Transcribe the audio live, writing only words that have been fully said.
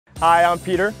Hi, I'm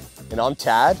Peter. And I'm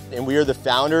Tad, and we are the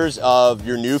founders of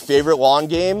your new favorite lawn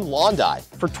game, Lawn Die.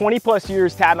 For 20 plus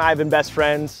years, Tad and I have been best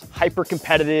friends, hyper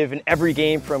competitive in every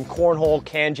game from cornhole,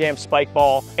 can jam, spike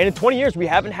ball. And in 20 years, we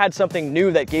haven't had something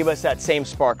new that gave us that same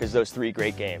spark as those 3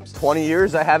 great games. 20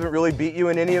 years, I haven't really beat you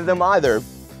in any of them either.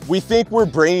 We think we're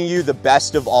bringing you the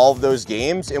best of all of those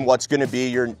games in what's gonna be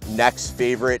your next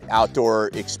favorite outdoor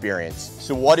experience.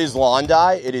 So what is Lawn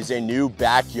Die? It is a new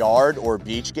backyard or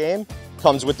beach game.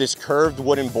 Comes with this curved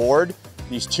wooden board,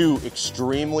 these 2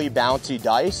 extremely bouncy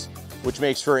dice, which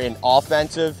makes for an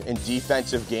offensive and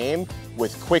defensive game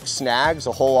with quick snags,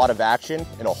 a whole lot of action,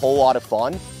 and a whole lot of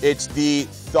fun. It's the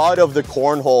thud of the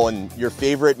cornhole and your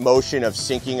favorite motion of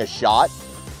sinking a shot,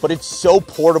 but it's so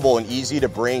portable and easy to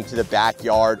bring to the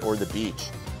backyard or the beach.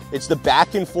 It's the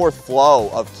back and forth flow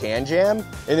of can jam,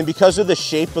 and then because of the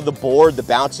shape of the board, the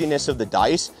bounciness of the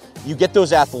dice, you get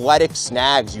those athletic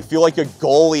snags. You feel like a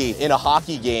goalie in a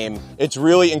hockey game. It's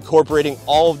really incorporating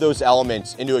all of those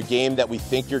elements into a game that we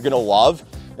think you're gonna love,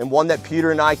 and one that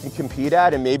Peter and I can compete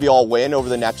at and maybe I'll win over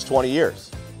the next 20 years.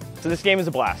 So this game is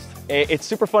a blast. It's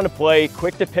super fun to play,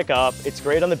 quick to pick up. It's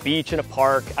great on the beach, in a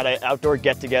park, at an outdoor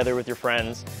get-together with your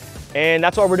friends. And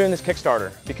that's why we're doing this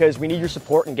Kickstarter, because we need your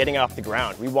support in getting it off the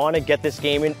ground. We want to get this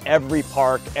game in every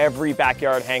park, every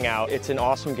backyard hangout. It's an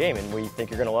awesome game, and we think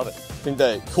you're going to love it. I think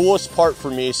the coolest part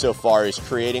for me so far is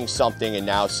creating something and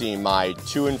now seeing my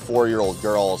 2- and 4-year-old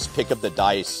girls pick up the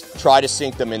dice, try to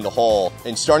sink them in the hole,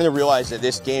 and starting to realize that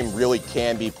this game really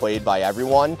can be played by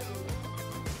everyone.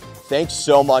 Thanks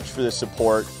so much for the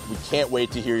support. We can't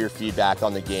wait to hear your feedback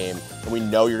on the game, and we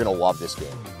know you're going to love this game.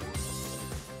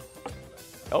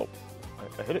 Oh,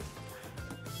 I hit it.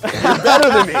 You're better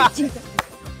than me.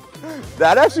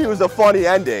 That actually was a funny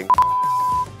ending.